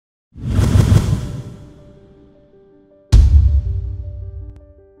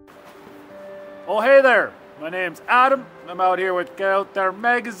Well, hey there, my name's Adam. I'm out here with Get Out There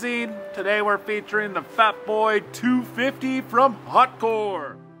magazine. Today we're featuring the Fatboy 250 from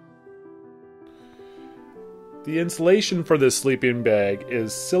Hotcore. The insulation for this sleeping bag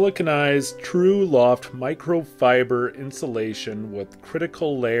is siliconized True Loft microfiber insulation with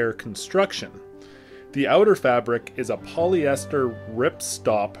critical layer construction. The outer fabric is a polyester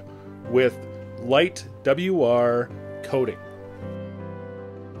ripstop with light WR coating.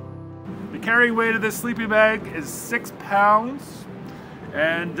 The carrying weight of this sleeping bag is 6 pounds,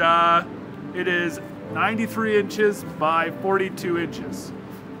 and it is 93 inches by 42 inches.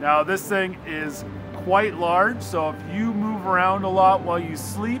 Now this thing is quite large, so if you move around a lot while you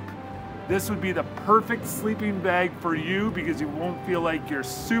sleep, this would be the perfect sleeping bag for you because you won't feel like you're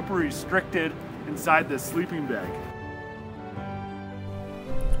super restricted inside this sleeping bag.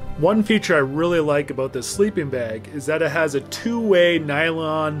 One feature I really like about this sleeping bag is that it has a two-way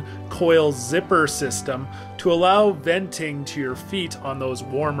nylon coil zipper system to allow venting to your feet on those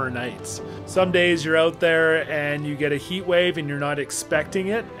warmer nights. Some days you're out there and you get a heat wave and you're not expecting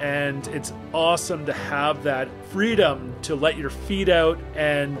it, and it's awesome to have that freedom to let your feet out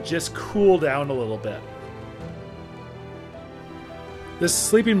and just cool down a little bit. This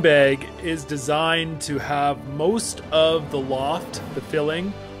sleeping bag is designed to have most of the loft, the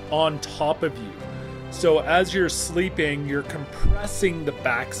filling, on top of you. So as you're sleeping, you're compressing the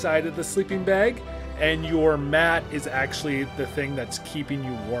backside of the sleeping bag, and your mat is actually the thing that's keeping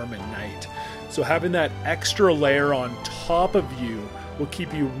you warm at night. So having that extra layer on top of you will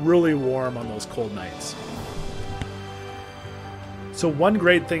keep you really warm on those cold nights. So one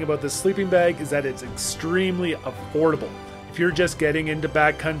great thing about this sleeping bag is that it's extremely affordable. If you're just getting into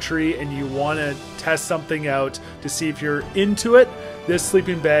backcountry and you want to test something out to see if you're into it, this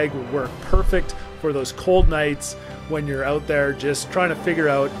sleeping bag will work perfect for those cold nights when you're out there just trying to figure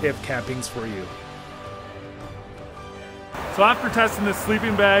out if camping's for you. So after testing this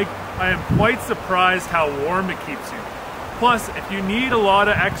sleeping bag, I am quite surprised how warm it keeps you. Plus, if you need a lot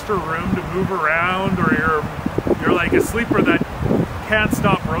of extra room to move around, or you're like a sleeper that can't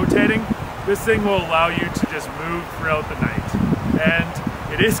stop rotating, this thing will allow you to just move throughout the night.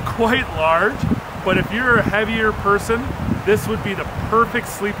 And it is quite large, but if you're a heavier person, this would be the perfect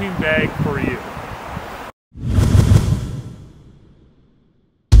sleeping bag for you.